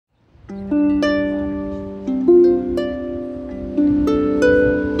I'm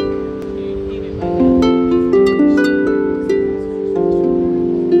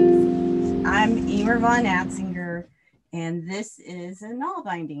Emer von Atzinger, and this is a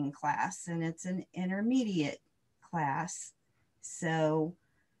Nalbinding class, and it's an intermediate class. So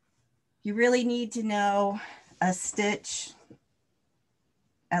you really need to know a stitch,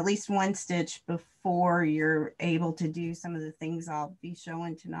 at least one stitch, before you're able to do some of the things I'll be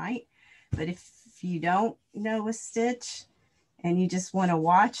showing tonight. But if you don't know a stitch and you just want to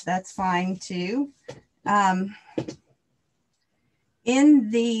watch, that's fine too. In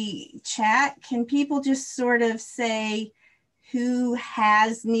the chat, can people just sort of say who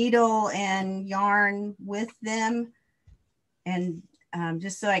has needle and yarn with them? And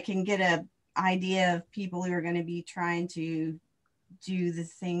just so I can get an idea of people who are going to be trying to do the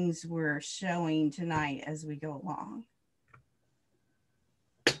things we're showing tonight as we go along.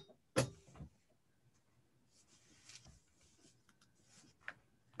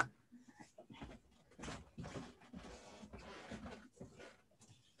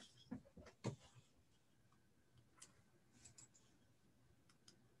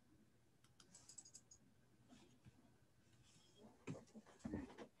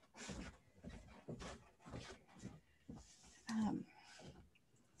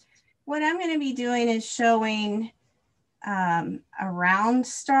 What I'm going to be doing is showing a round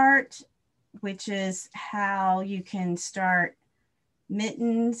start, which is how you can start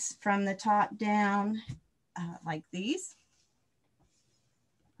mittens from the top down, like these.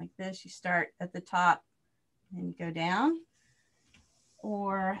 Like this, you start at the top and you go down.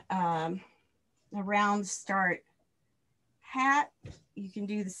 Or a round start hat, you can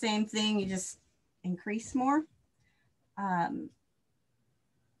do the same thing, you just increase more.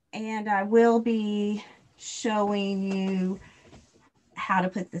 And I will be showing you how to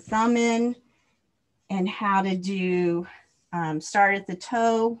put the thumb in and how to do start at the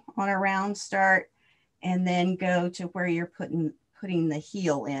toe on a round start and then go to where you're putting the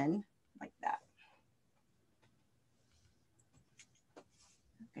heel in like that.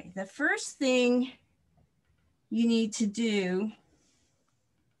 Okay, the first thing you need to do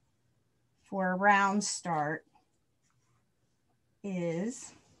for a round start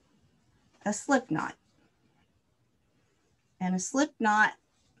is a slip knot. And a slip knot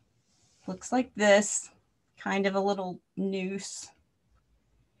looks like this, kind of a little noose.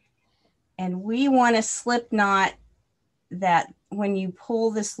 And we want a slip knot that when you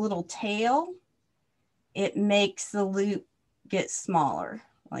pull this little tail, it makes the loop get smaller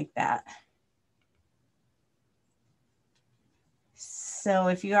like that. So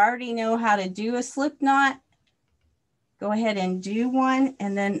if you already know how to do a slip knot, go ahead and do one,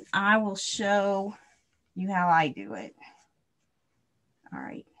 and then I will show you how I do it. All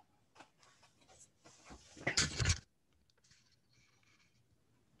right.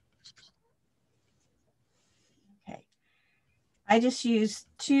 Okay. I just use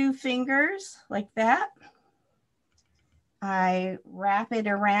 2 fingers like that. I wrap it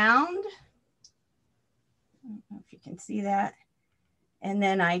around. I don't know if you can see that. And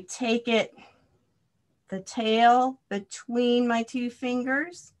then I take it, the tail between my 2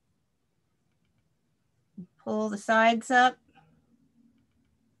 fingers, pull the sides up,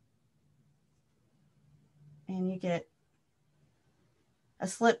 and you get a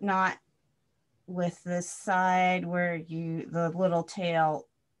slip knot with this side where the little tail,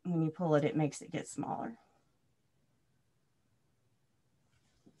 when you pull it, it makes it get smaller.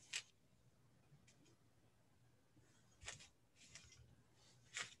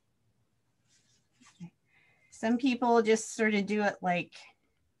 Okay. Some people just sort of do it like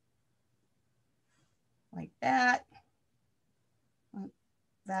that.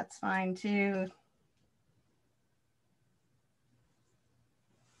 That's fine too.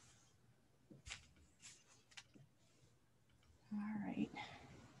 All right.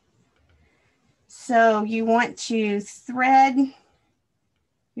 So you want to thread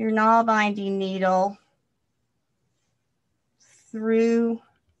your Nalbinding needle through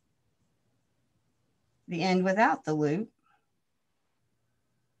the end without the loop.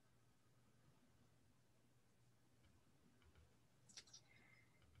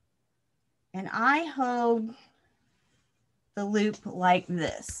 And I hold the loop like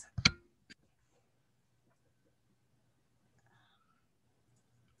this.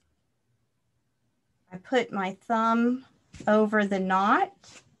 I put my thumb over the knot.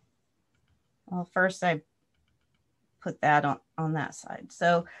 Well, first I put that on that side.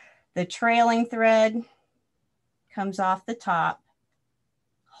 So the trailing thread comes off the top,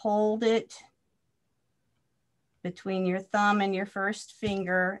 hold it between your thumb and your first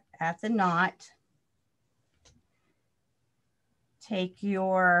finger at the knot. Take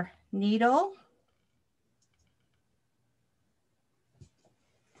your needle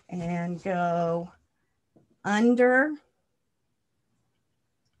and go under,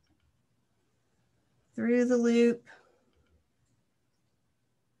 through the loop,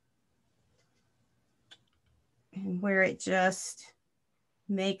 and where it just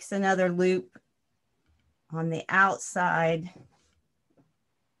makes another loop on the outside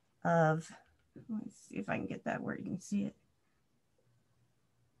of, let's see if I can get that where you can see it.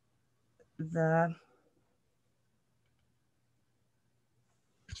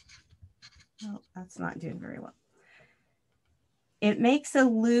 Oh, that's not doing very well. It makes a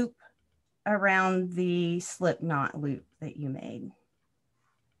loop around the slip knot loop that you made.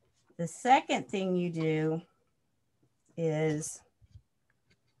 The second thing you do is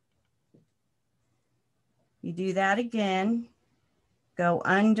you do that again, go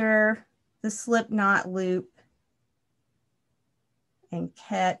under the slip knot loop and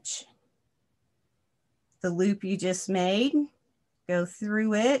catch the loop you just made, go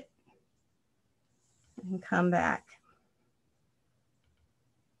through it and come back.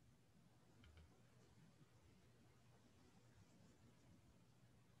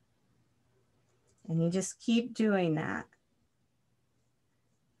 And you just keep doing that.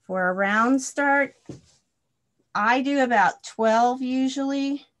 For a round start, I do about 12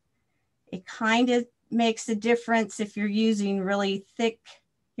 usually. It kind of makes a difference if you're using really thick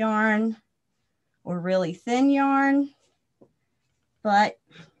yarn or really thin yarn, but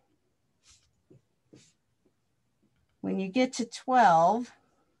when you get to 12,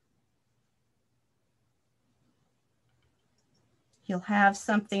 you'll have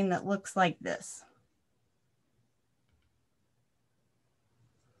something that looks like this.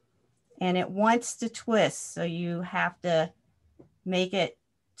 And it wants to twist, so you have to make it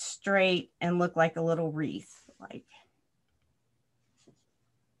straight and look like a little wreath. Like,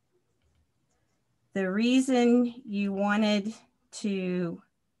 the reason you wanted to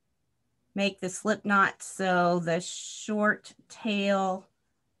make the slip knot so the short tail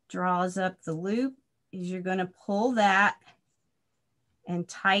draws up the loop is you're going to pull that and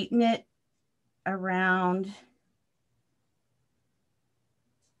tighten it around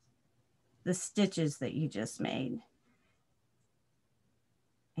the stitches that you just made.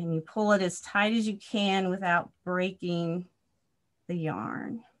 And you pull it as tight as you can without breaking the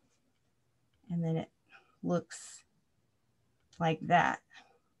yarn. And then it looks like that.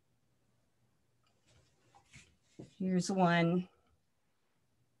 Here's one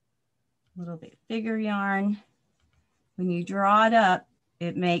little bit bigger yarn. When you draw it up,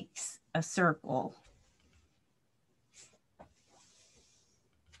 it makes a circle.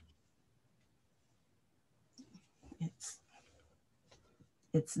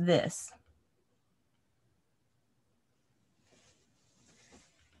 It's this.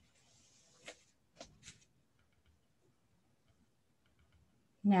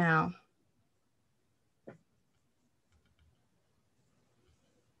 Now,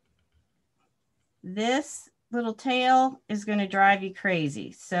 this little tail is going to drive you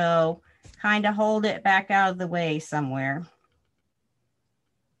crazy. So kind of hold it back out of the way somewhere.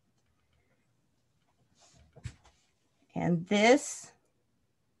 And this,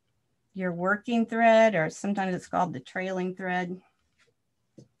 your working thread, or sometimes it's called the trailing thread,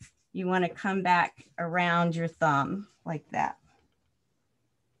 you want to come back around your thumb like that.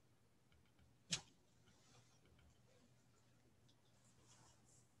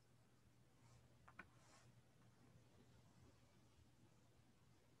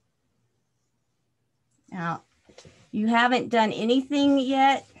 Now, you haven't done anything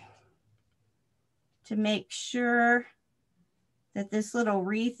yet to make sure that this little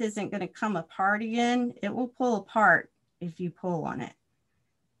wreath isn't going to come apart again. It will pull apart if you pull on it.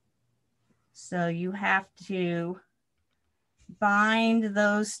 So you have to bind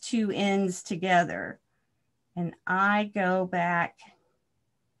those two ends together. And I go back.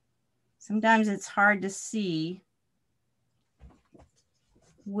 Sometimes it's hard to see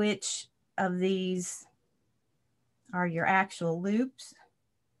which of these are your actual loops,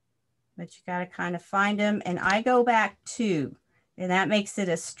 but you got to kind of find them. And I go back two, and that makes it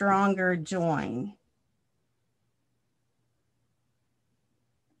a stronger join.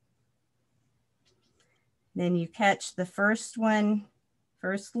 Then you catch the first one,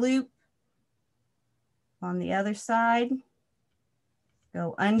 first loop on the other side,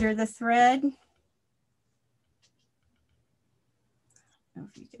 go under the thread. I don't know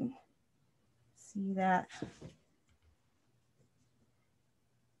if you can see that.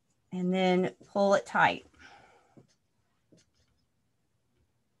 And then pull it tight.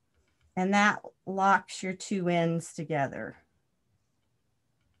 and that locks your two ends together.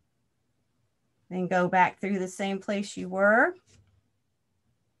 Then go back through the same place you were.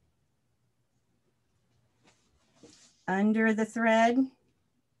 Under the thread,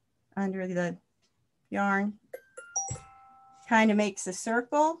 under the yarn, kind of makes a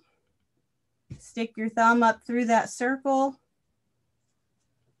circle. Stick your thumb up through that circle,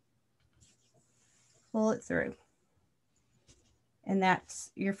 pull it through. And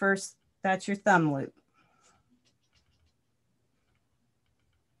that's your thumb loop.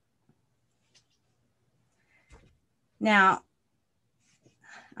 Now,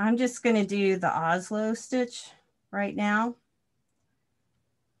 I'm just going to do the Oslo stitch right now.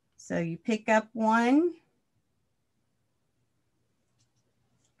 So you pick up one,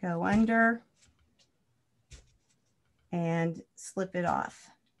 go under, and slip it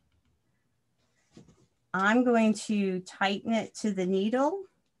off. I'm going to tighten it to the needle.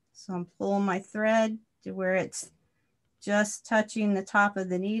 So I'm pulling my thread to where it's just touching the top of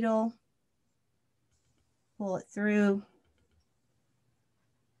the needle. Pull it through,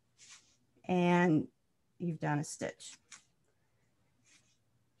 and you've done a stitch.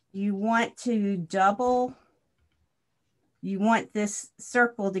 You want to double, you want this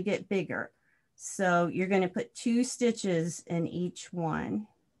circle to get bigger. So you're going to put 2 stitches in each one.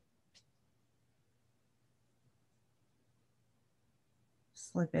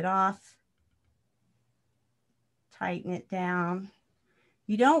 Slip it off, tighten it down.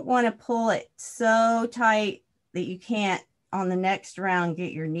 You don't want to pull it so tight that you can't on the next round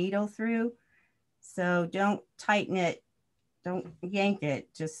get your needle through. So don't tighten it, don't yank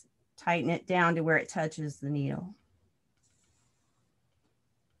it, just tighten it down to where it touches the needle.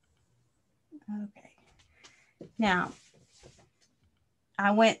 Okay, now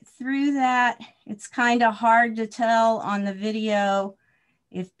I went through that. It's kind of hard to tell on the video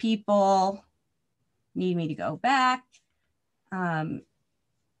if people need me to go back.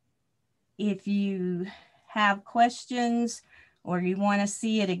 If you have questions or you want to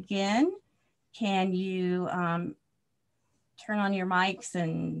see it again, can you turn on your mics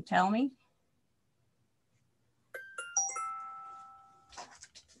and tell me?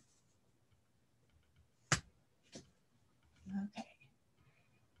 Okay.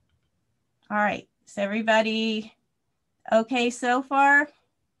 All right, is everybody okay so far?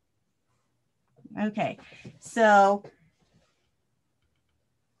 Okay, so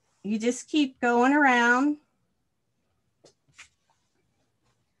you just keep going around.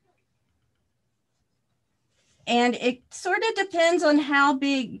 And it sort of depends on how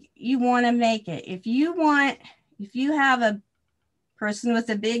big you want to make it. If you have a person with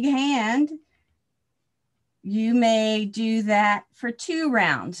a big hand, you may do that for 2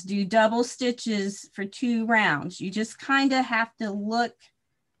 rounds, do double stitches for 2 rounds. You just kind of have to look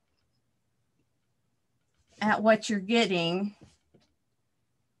at what you're getting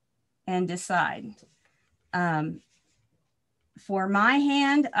and decide. For my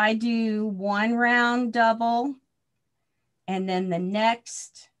hand, I do 1 round double, and then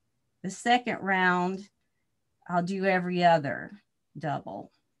the second round, I'll do every other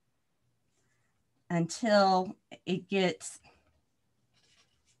double until it gets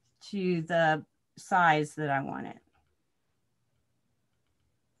to the size that I want it.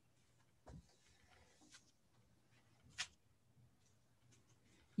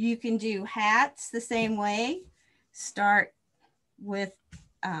 You can do hats the same way. Start with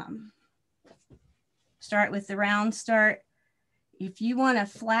the round start. If you want a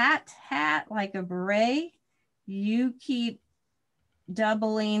flat hat like a beret, you keep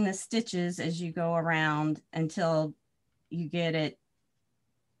doubling the stitches as you go around until you get it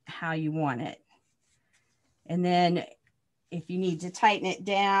how you want it. And then if you need to tighten it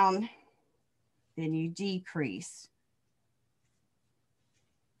down, then you decrease.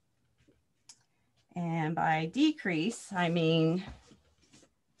 And by decrease, I mean,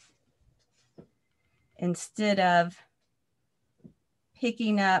 instead of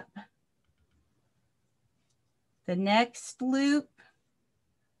picking up the next loop,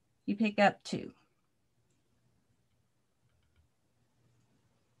 you pick up 2.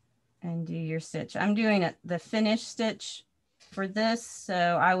 And do your stitch. I'm doing the finished stitch for this, so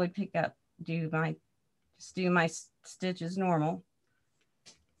I would pick up, just do my stitches normal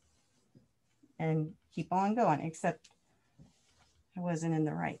and keep on going, except I wasn't in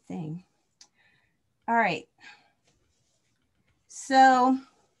the right thing. All right. So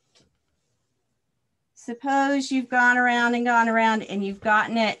suppose you've gone around and you've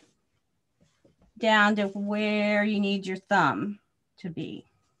gotten it down to where you need your thumb to be.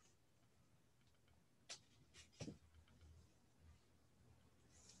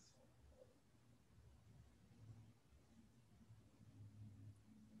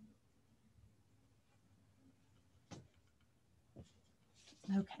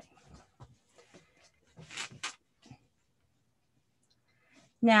 Okay.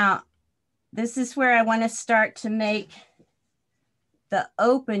 Now, this is where I want to start to make the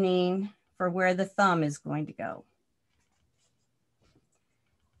opening for where the thumb is going to go.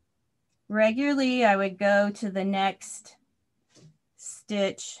 Regularly, I would go to the next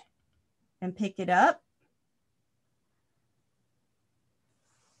stitch and pick it up,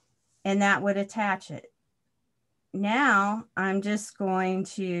 and that would attach it. Now, I'm just going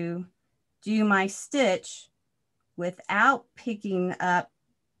to do my stitch without picking up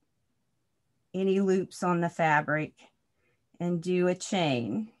any loops on the fabric and do a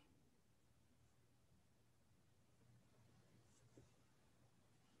chain.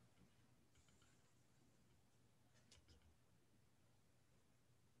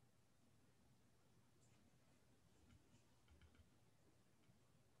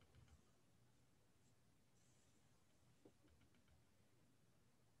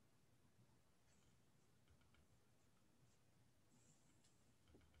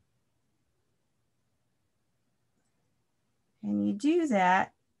 And you do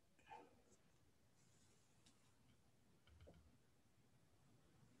that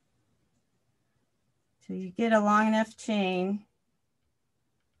till you get a long enough chain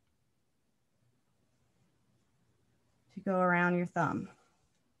to go around your thumb.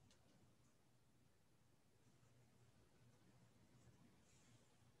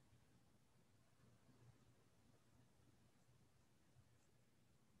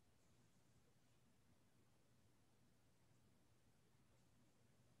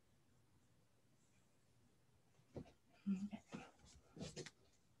 Okay.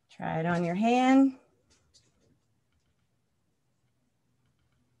 Try it on your hand.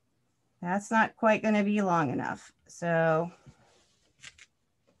 That's not quite going to be long enough. So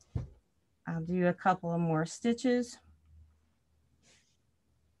I'll do a couple of more stitches.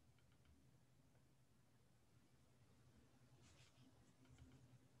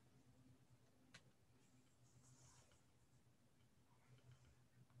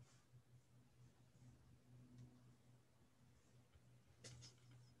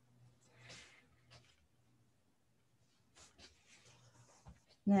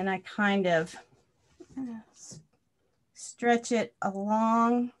 And then I kind of stretch it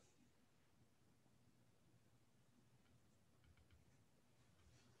along.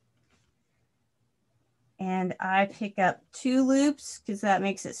 And I pick up 2 loops because that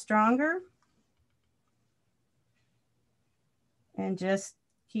makes it stronger. And just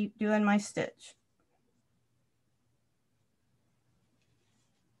keep doing my stitch.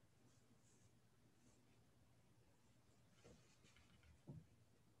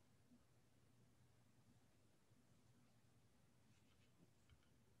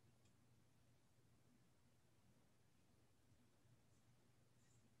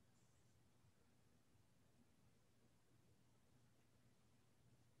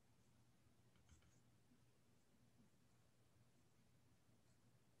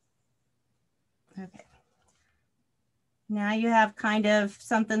 Okay. Now you have kind of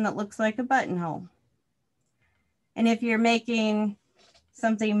something that looks like a buttonhole. And if you're making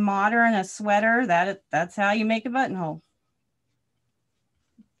something modern, a sweater, that's how you make a buttonhole.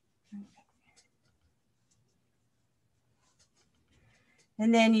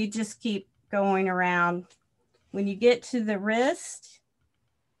 And then you just keep going around. When you get to the wrist,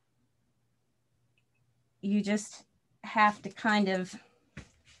 you just have to kind of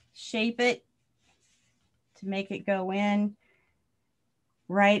shape it to make it go in.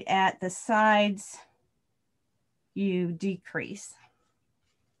 Right at the sides, you decrease.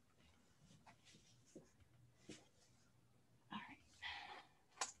 All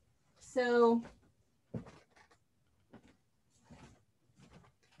right. So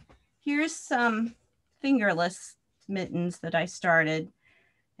here's some fingerless mittens that I started,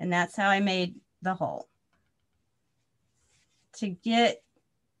 and that's how I made the hole. To get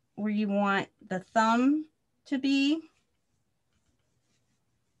where you want the thumb to be,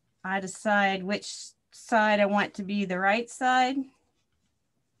 I decide which side I want to be the right side.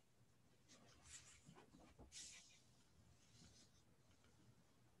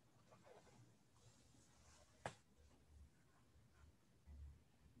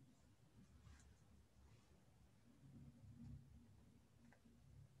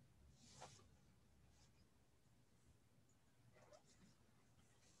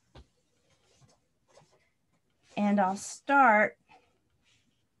 And I'll start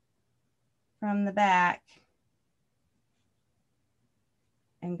from the back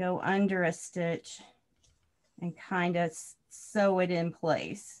and go under a stitch and kind of sew it in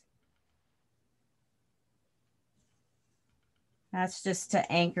place. That's just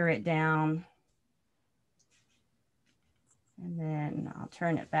to anchor it down. And then I'll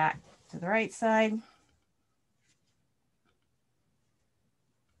turn it back to the right side.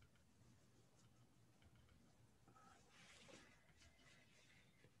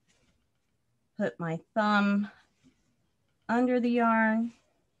 Put my thumb under the yarn.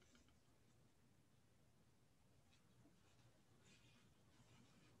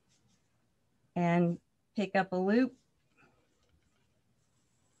 And pick up a loop.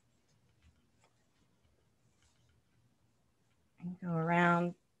 And go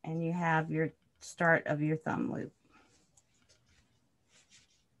around, and you have your start of your thumb loop.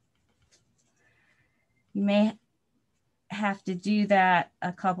 You may have to do that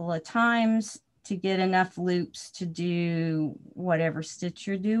a couple of times to get enough loops to do whatever stitch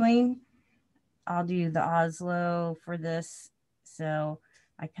you're doing. I'll do the Oslo for this. So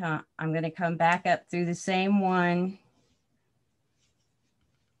I'm going to come back up through the same one,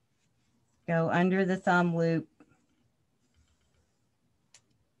 go under the thumb loop,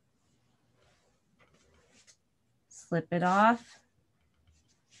 slip it off,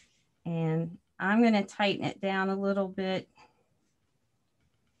 and I'm going to tighten it down a little bit.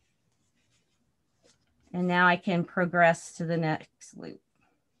 And now I can progress to the next loop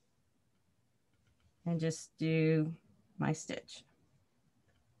and just do my stitch.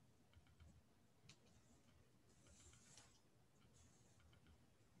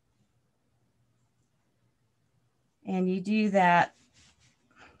 And you do that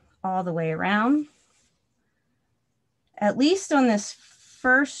all the way around. At least on this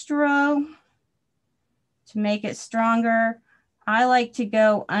first row, to make it stronger, I like to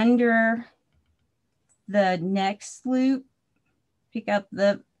go under the next loop, pick up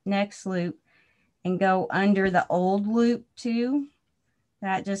the next loop and go under the old loop too.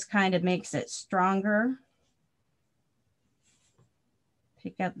 That just kind of makes it stronger.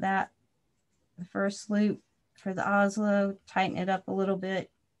 Pick up the first loop for the Oslo, tighten it up a little bit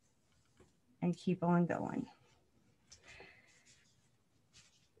and keep on going.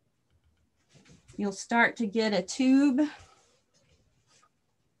 You'll start to get a tube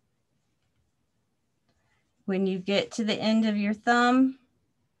when you get to the end of your thumb.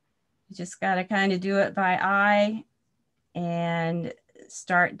 You just got to kind of do it by eye and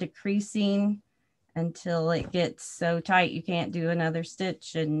start decreasing until it gets so tight you can't do another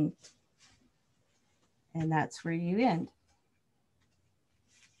stitch, and that's where you end.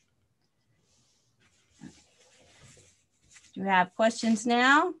 Do you have questions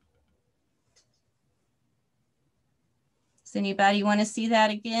now? Does anybody want to see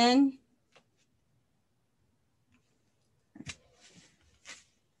that again?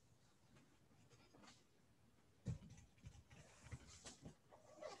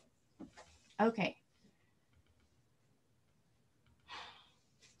 Okay.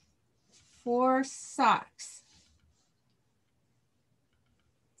 For socks,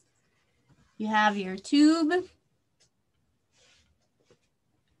 you have your tube.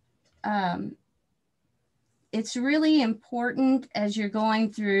 It's really important as you're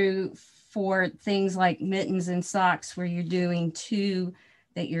going through for things like mittens and socks where you're doing two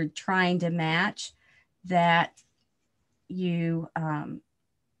that you're trying to match, that you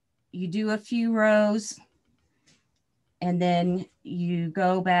do a few rows and then you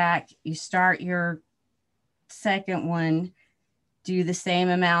go back, you start your second one, do the same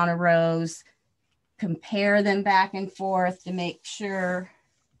amount of rows, compare them back and forth to make sure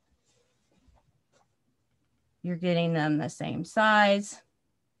you're getting them the same size,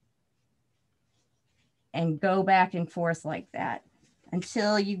 and go back and forth like that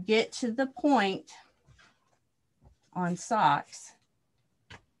until you get to the point on socks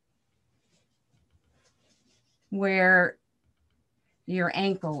where your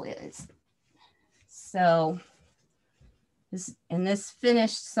ankle is. So in this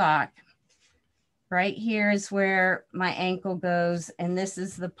finished sock, right here is where my ankle goes, and this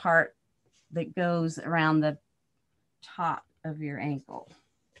is the part that goes around the top of your ankle,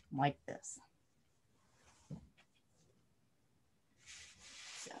 like this.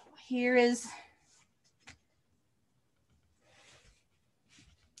 So here is,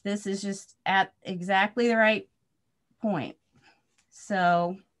 this is just at exactly the right point.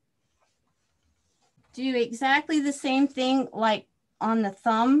 So do exactly the same thing like on the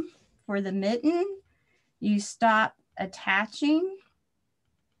thumb for the mitten. You stop attaching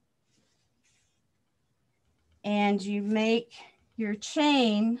and you make your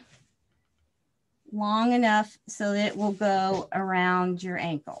chain long enough so that it will go around your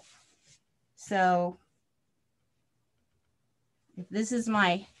ankle. So if this is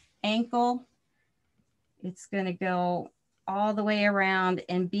my ankle, it's going to go all the way around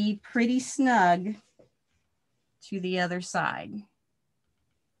and be pretty snug to the other side.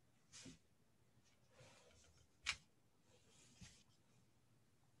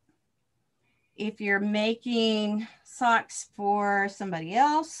 If you're making socks for somebody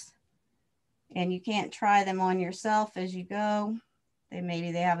else and you can't try them on yourself as you go,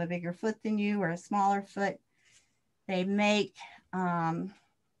 maybe they have a bigger foot than you or a smaller foot, they make,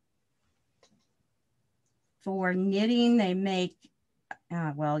 for knitting, they make,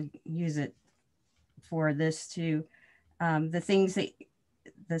 well, use it for this too. The things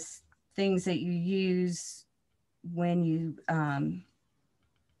that you use when you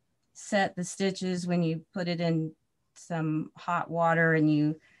set the stitches, when you put it in some hot water and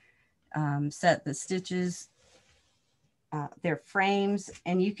you set the stitches, they're frames,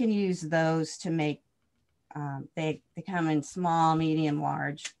 and you can use those to make, they come in small, medium,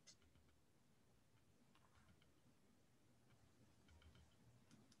 large.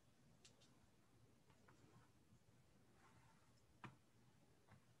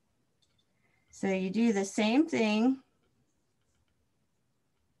 So you do the same thing.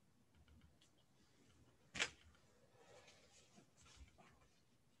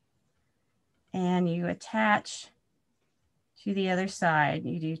 And you attach to the other side.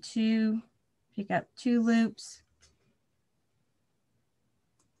 You do two, pick up 2 loops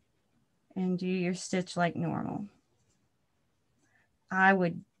and do your stitch like normal. I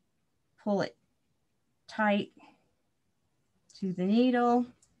would pull it tight to the needle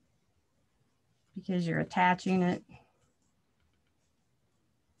because you're attaching it.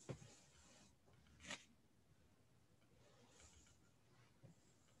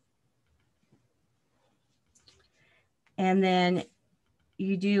 And then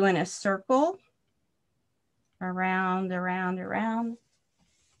you do in a circle, around, around, around,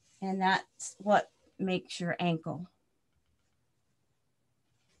 and that's what makes your ankle.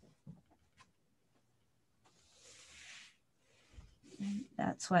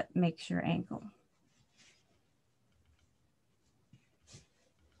 That's what makes your ankle.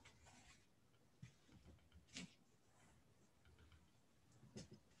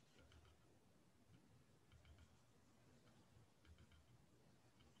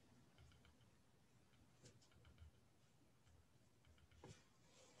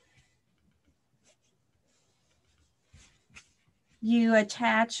 You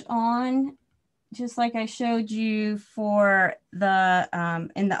attach on, just like I showed you for the,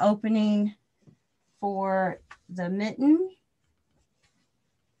 in the opening for the mitten,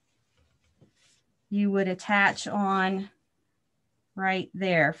 you would attach on right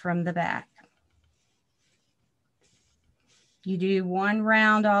there from the back. You do 1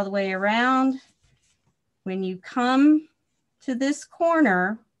 round all the way around. When you come to this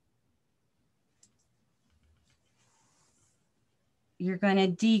corner, you're going to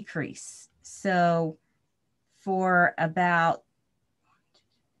decrease. So for about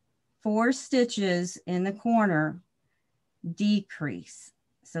 4 stitches in the corner, decrease.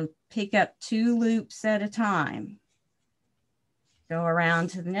 So pick up 2 loops at a time. Go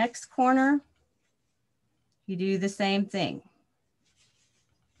around to the next corner. You do the same thing.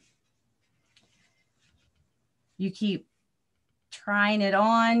 You keep trying it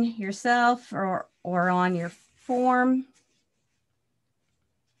on yourself or on your form.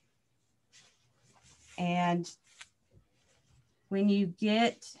 And when you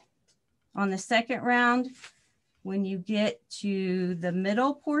get on the second round, when you get to the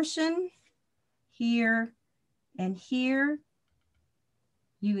middle portion here and here,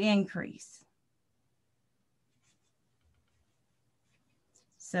 you increase.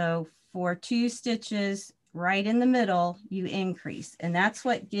 So for 2 stitches right in the middle, you increase, and that's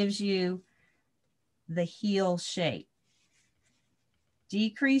what gives you the heel shape.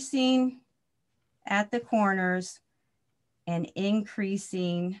 Decreasing at the corners and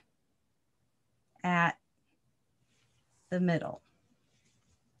increasing at the middle.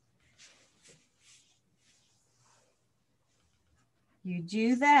 You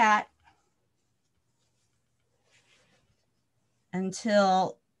do that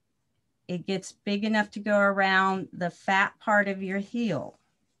until it gets big enough to go around the fat part of your heel.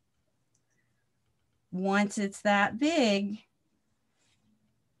 Once it's that big,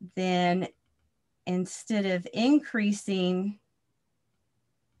 then instead of increasing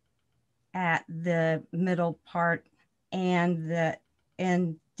at the middle part and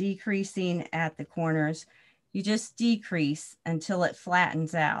decreasing at the corners, you just decrease until it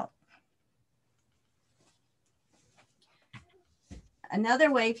flattens out.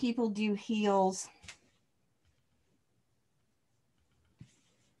 Another way people do heels,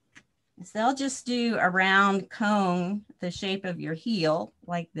 So they'll just do a round cone, the shape of your heel,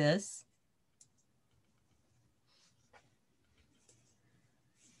 like this.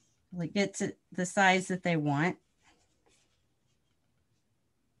 It gets it the size that they want.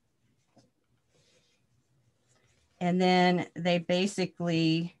 And then they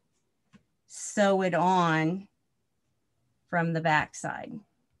basically sew it on from the back side.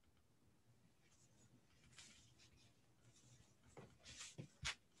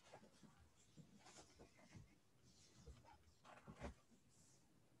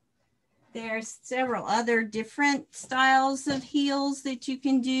 There's several other different styles of heels that you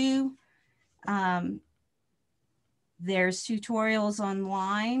can do. There's tutorials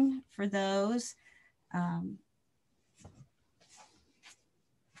online for those.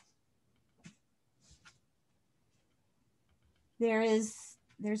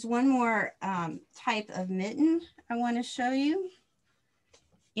 There's one more type of mitten I want to show you.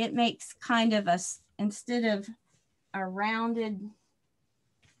 It makes kind of a, instead of a rounded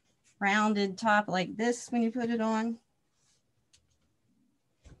top like this when you put it on,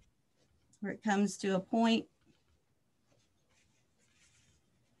 where it comes to a point,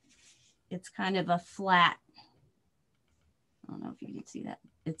 it's kind of a flat, I don't know if you can see that.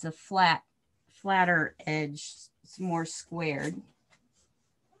 It's a flatter edge. It's more squared.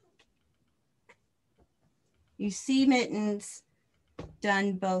 You see mittens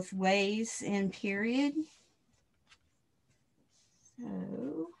done both ways in period.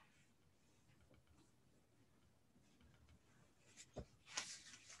 So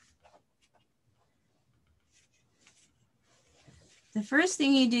the first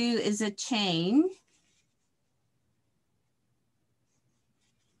thing you do is a chain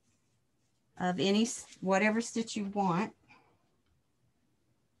of whatever stitch you want.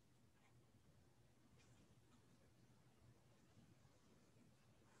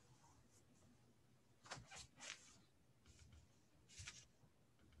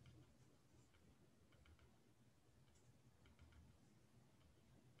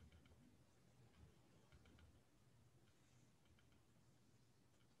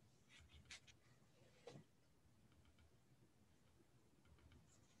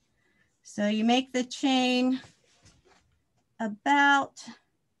 So you make the chain about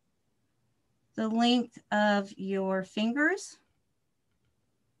the length of your fingers,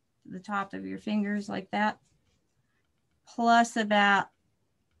 the top of your fingers like that, plus about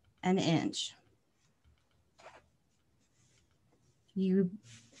an inch. You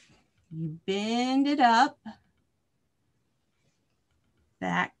bend it up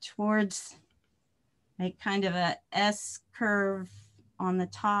back towards, make kind of a S curve on the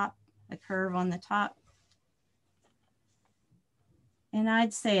top, a curve on the top. And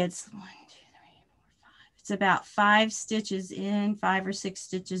I'd say it's 1, 2, 3, 4, 5. It's about 5 stitches in, 5 or 6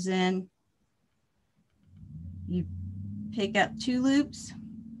 stitches in. You pick up 2 loops.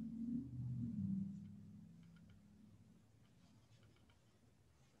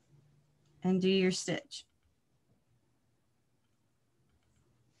 And do your stitch.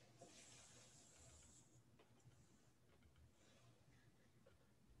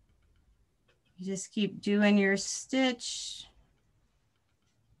 You just keep doing your stitch.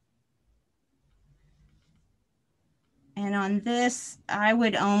 And on this, I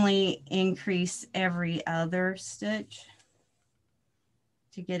would only increase every other stitch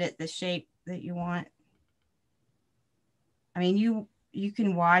to get it the shape that you want. I mean, you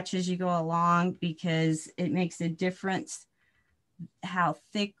can watch as you go along because it makes a difference how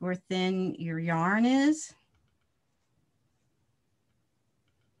thick or thin your yarn is.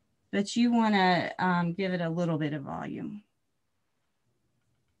 But you want to give it a little bit of volume.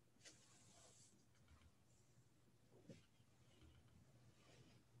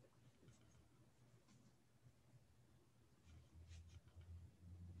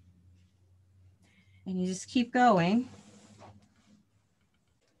 And you just keep going.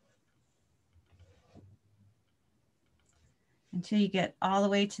 Until you get all the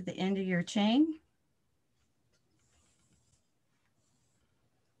way to the end of your chain.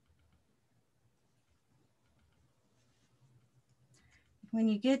 When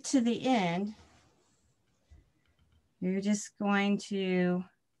you get to the end, you're just going to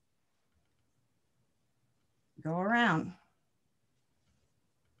go around.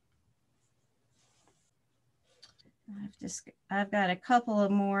 I've got a couple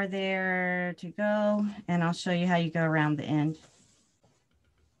of more there to go, and I'll show you how you go around the end.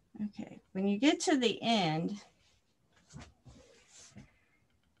 Okay, when you get to the end,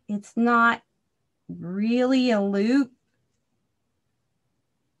 it's not really a loop,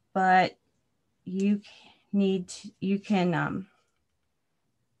 but you can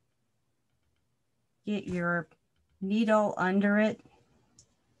get your needle under it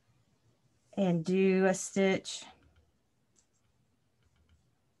and do a stitch.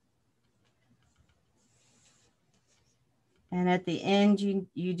 And at the end,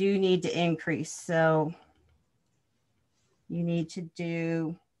 you do need to increase. So you need to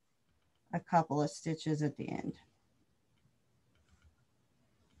do a couple of stitches at the end.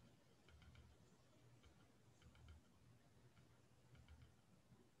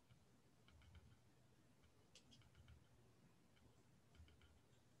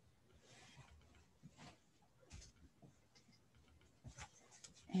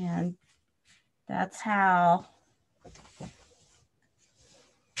 And that's how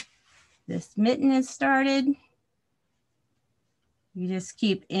this mitten is started. You just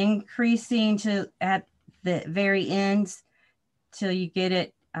keep increasing to at the very ends till you get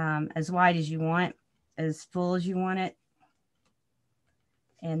it as wide as you want, as full as you want it.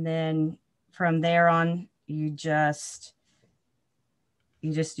 And then from there on, you just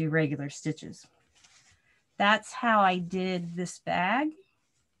do regular stitches. That's how I did this bag.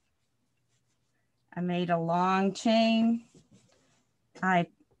 I made a long chain. I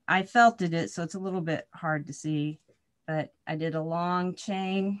felted it, so it's a little bit hard to see, but I did a long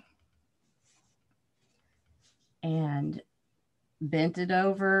chain and bent it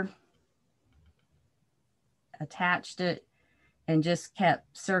over, attached it, and just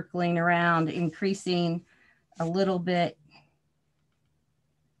kept circling around, increasing a little bit.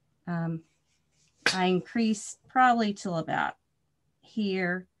 I increased probably till about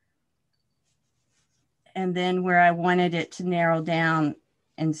here. And then where I wanted it to narrow down,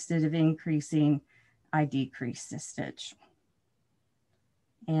 instead of increasing, I decreased a stitch.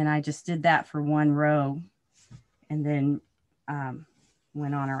 And I just did that for one row and then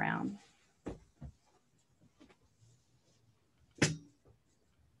went on around.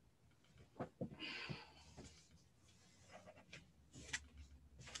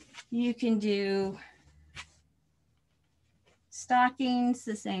 You can do stockings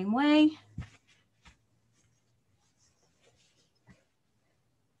the same way.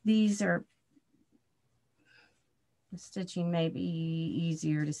 These are, the stitching may be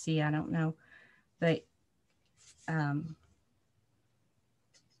easier to see, I don't know, but I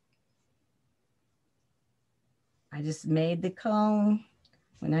just made the cone.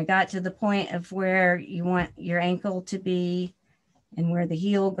 When I got to the point of where you want your ankle to be and where the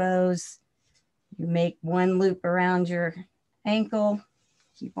heel goes, you make one loop around your ankle,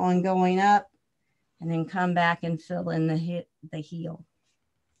 keep on going up, and then come back and fill in the heel.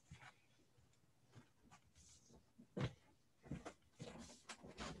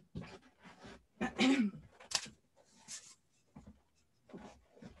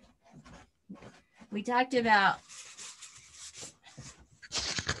 We talked about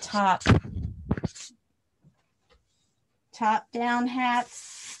top down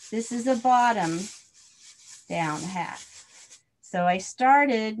hats. This is a bottom down hat. So I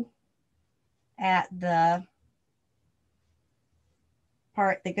started at the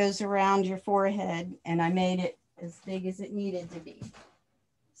part that goes around your forehead and I made it as big as it needed to be.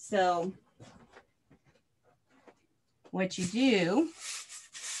 So what you do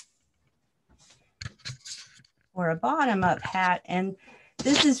for a bottom up hat, and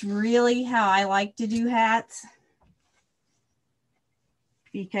this is really how I like to do hats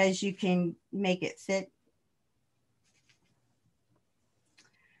because you can make it fit.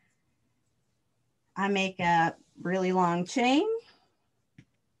 I make a really long chain,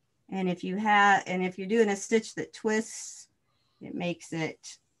 and if you're doing a stitch that twists, it makes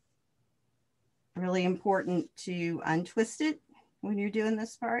it really important to untwist it when you're doing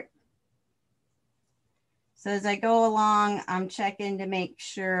this part. So as I go along, I'm checking to make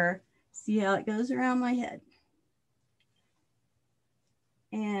sure, see how it goes around my head.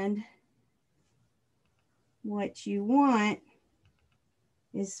 And what you want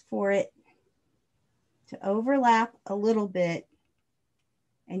is for it to overlap a little bit,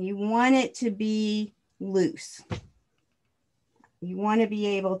 and you want it to be loose. You want to be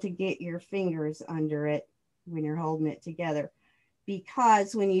able to get your fingers under it when you're holding it together,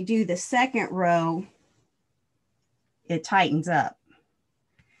 because when you do the second row, it tightens up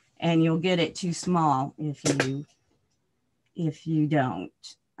and you'll get it too small if you don't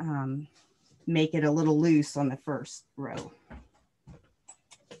make it a little loose on the first row.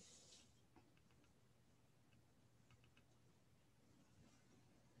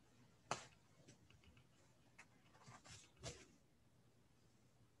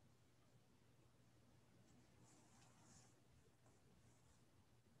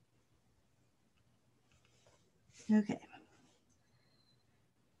 Okay.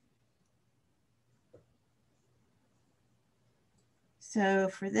 So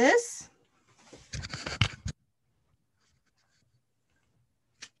for this,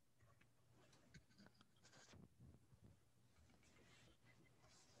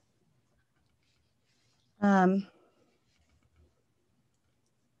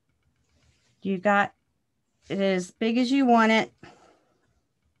 you got it as big as you want it.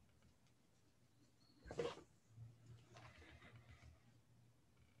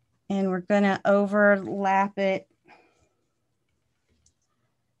 And we're going to overlap it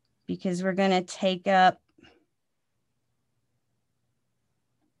because we're going to take up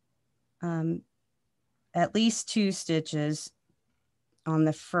at least 2 stitches on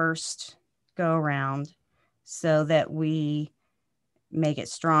the first go around so that we make it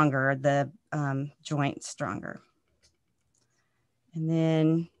stronger, the joint stronger. And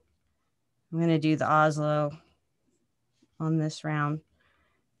then I'm going to do the Oslo on this round.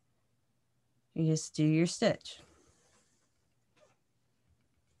 You just do your stitch.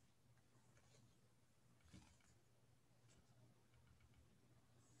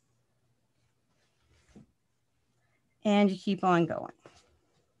 And you keep on going.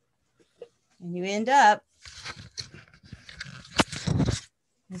 And you end up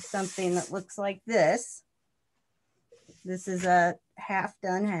with something that looks like this. This is a half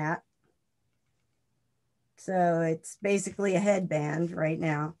done hat. So it's basically a headband right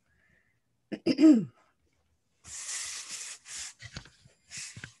now.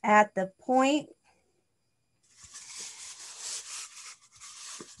 At the point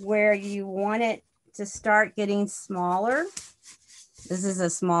where you want it to start getting smaller, this is a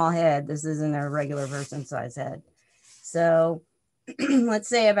small head. This isn't a regular person size head. So let's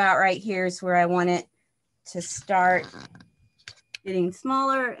say about right here is where I want it to start getting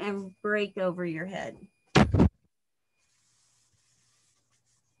smaller and break over your head.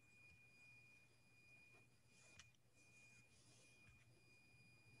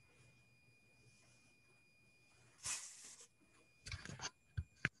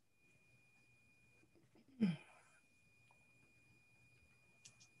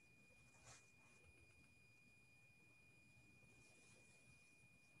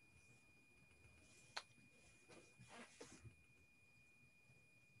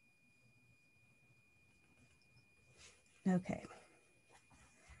 Okay.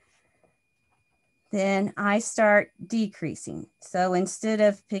 Then I start decreasing. So instead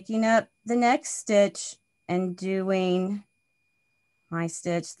of picking up the next stitch and doing my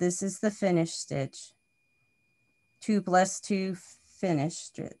stitch, this is the finished stitch. 2 plus 2 finished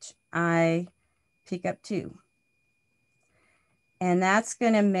stitch. I pick up 2. And that's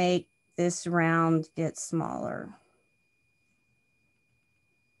going to make this round get smaller.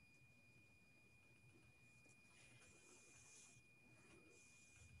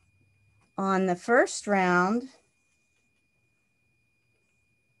 On the first round,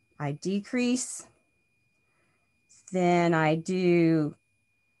 I decrease, then I do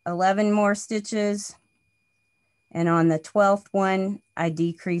 11 more stitches, and on the 12th one, I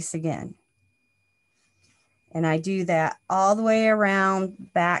decrease again. And I do that all the way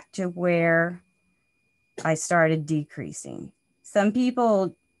around back to where I started decreasing. Some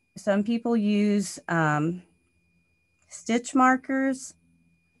people use stitch markers.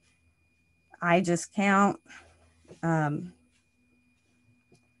 I just count. And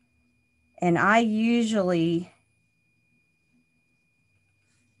I usually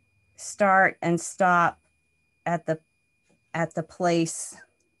start and stop at the place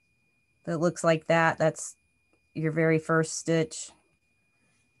that looks like that. That's your very first stitch.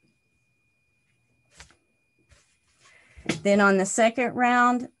 Then on the second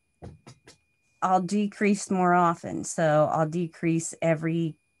round, I'll decrease more often. So I'll decrease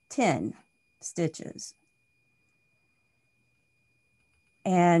every 10 stitches.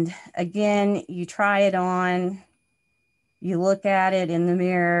 And again, you try it on, you look at it in the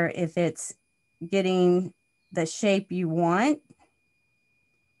mirror. If it's getting the shape you want,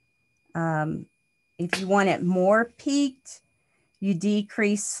 if you want it more peaked, you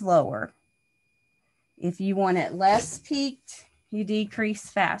decrease slower. If you want it less peaked, you decrease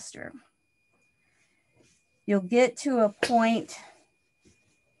faster. You'll get to a point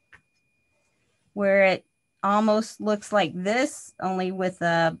where it almost looks like this, only with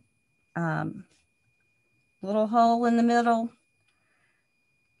a little hole in the middle.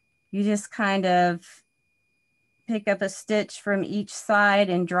 You just kind of pick up a stitch from each side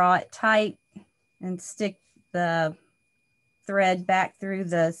and draw it tight and stick the thread back through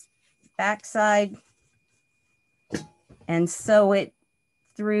the back side and sew it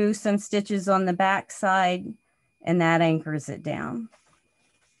through some stitches on the back side, and that anchors it down.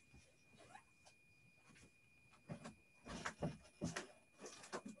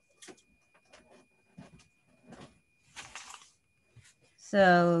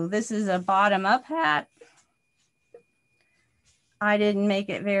 So this is a bottom up hat. I didn't make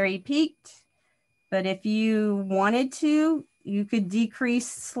it very peaked, but if you wanted to, you could decrease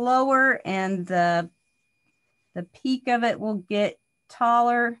slower and the peak of it will get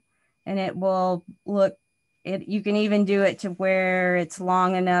taller and it will look, you can even do it to where it's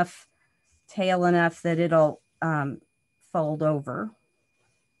long enough, tail enough that it'll fold over.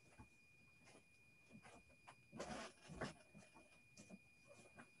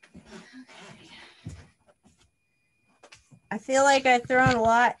 I feel like I've thrown a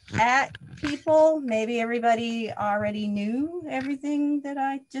lot at people. Maybe everybody already knew everything that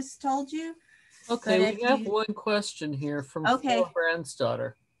I just told you. Okay, we have one question here from Flora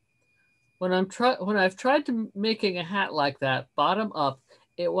Brandsdaughter. When I've tried to making a hat like that, bottom up,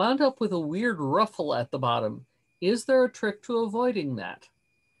 it wound up with a weird ruffle at the bottom. Is there a trick to avoiding that?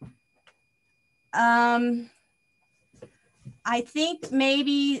 I think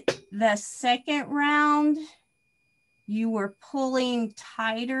maybe the second round you were pulling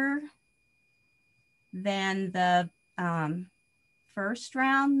tighter than the first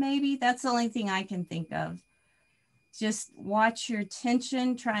round, maybe. That's the only thing I can think of. Just watch your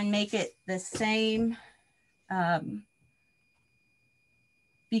tension, try and make it the same.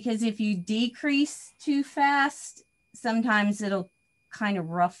 Because if you decrease too fast, sometimes it'll kind of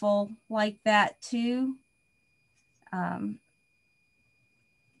ruffle like that too.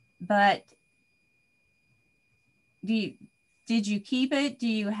 But did you keep it? Do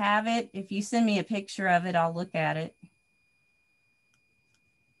you have it? If you send me a picture of it, I'll look at it.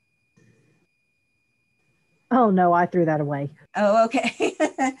 Oh no, I threw that away. Oh, okay.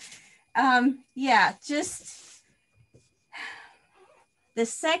 Yeah, just the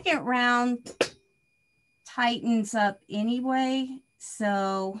second round tightens up anyway.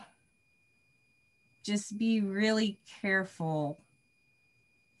 So just be really careful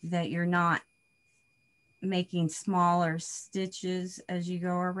that you're not making smaller stitches as you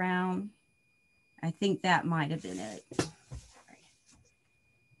go around. I think that might have been it.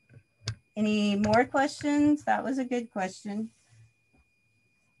 Any more questions? That was a good question.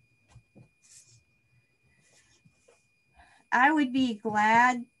 I would be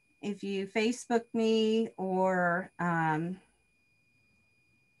glad if you Facebook me or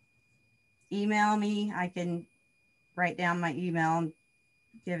email me. I can write down my email and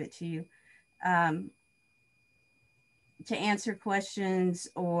give it to you to answer questions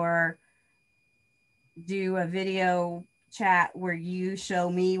or do a video chat where you show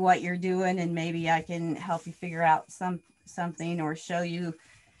me what you're doing and maybe I can help you figure out something or show you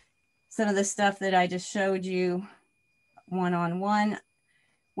some of the stuff that I just showed you one-on-one.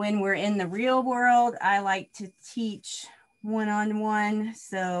 When we're in the real world, I like to teach one-on-one.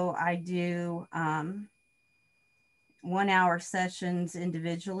 So I do 1 hour sessions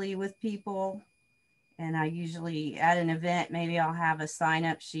individually with people. And I usually at an event, maybe I'll have a sign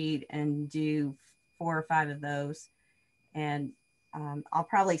up sheet and do 4 or 5 of those. And I'll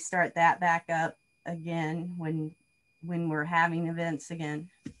probably start that back up again when we're having events again.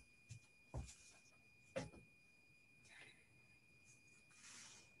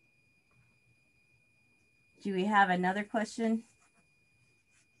 Do we have another question?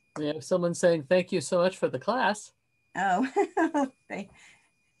 We have someone saying, thank you so much for the class. Oh,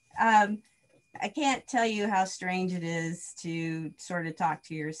 I can't tell you how strange it is to sort of talk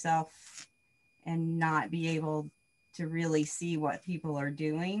to yourself and not be able to really see what people are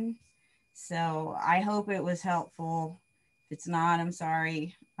doing. So I hope it was helpful. If it's not, I'm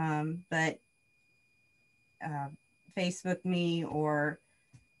sorry. But Facebook me or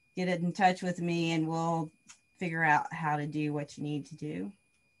get in touch with me and we'll figure out how to do what you need to do.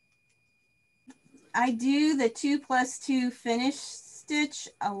 I do the 2+2 finish stitch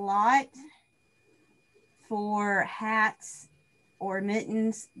a lot for hats or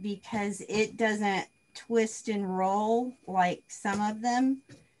mittens because it doesn't twist and roll like some of them.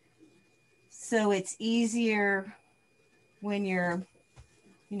 So it's easier when you're,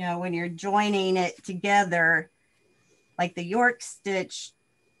 when you're joining it together, like the York stitch,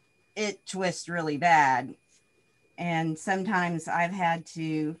 it twists really bad. And sometimes I've had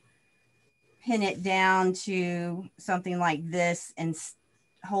to pin it down to something like this and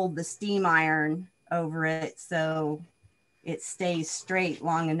hold the steam iron over it so it stays straight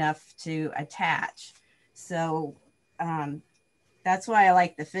long enough to attach. So that's why I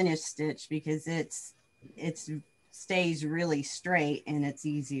like the finish stitch, because it stays really straight and it's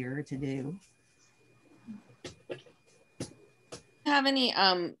easier to do. Have any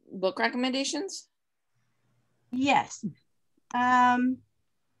book recommendations? Yes. I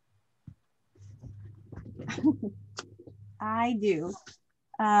do.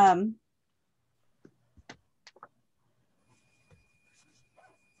 let's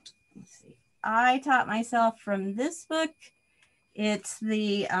see. I taught myself from this book. It's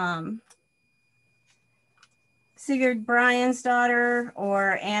the Sigurd Bryan's daughter,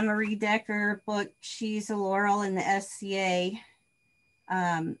 or Anne-Marie Decker book, She's a Laurel in the SCA.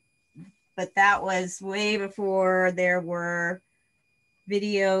 But that was way before there were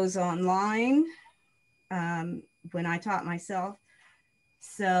videos online when I taught myself.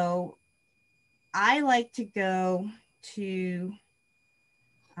 So I like to go to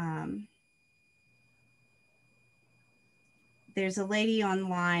there's a lady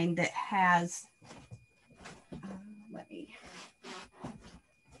online that has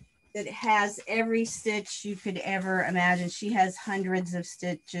that has every stitch you could ever imagine. She has hundreds of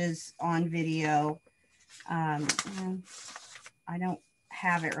stitches on video. I don't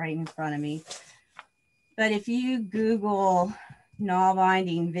have it right in front of me, but if you Google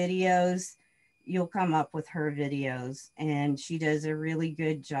Nalbinding videos, you'll come up with her videos, and she does a really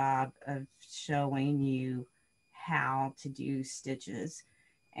good job of showing you how to do stitches.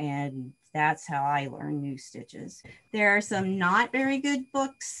 And that's how I learn new stitches. There are some not very good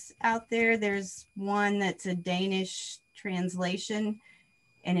books out there. There's one that's a Danish translation,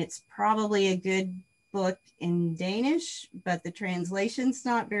 and it's probably a good book in Danish, but the translation's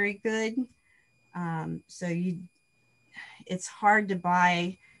not very good. So it's hard to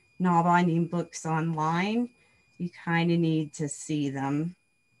buy Nalbinding books online. You kind of need to see them.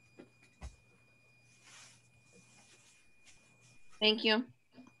 Thank you.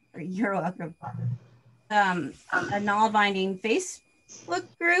 You're welcome. A Nalbinding Facebook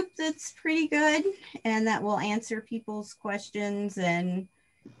group that's pretty good, and that will answer people's questions and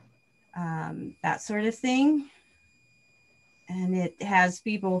that sort of thing. And it has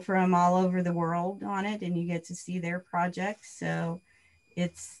people from all over the world on it, and you get to see their projects. So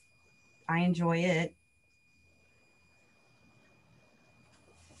I enjoy it.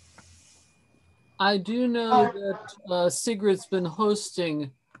 I do know that Sigrid's been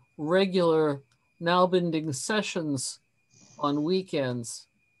hosting regular Nalbinding sessions on weekends.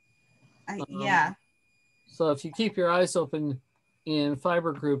 Yeah. So if you keep your eyes open in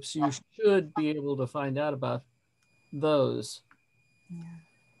fiber groups, you should be able to find out about those. Yeah.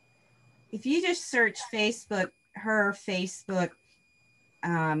 If you just search Facebook, her Facebook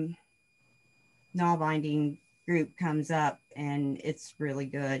Nalbinding group comes up, and it's really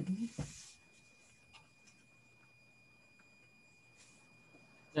good.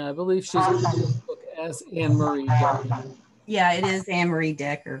 Yeah, I believe she's on Facebook as Anne-Marie Decker. Yeah, it is Anne-Marie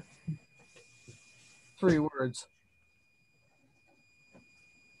Decker. 3 words.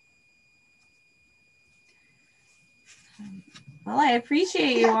 Well, I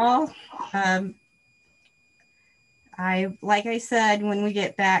appreciate you all. Like I said, when we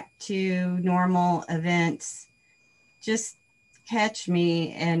get back to normal events, just catch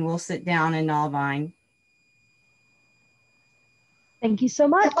me and we'll sit down and Nalbind. Thank you so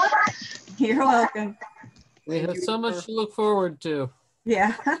much. You're welcome. We have so much to look forward to.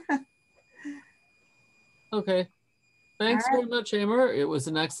 Yeah. Okay. Thanks very much, Emer. It was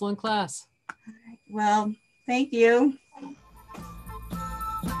an excellent class. Well, thank you.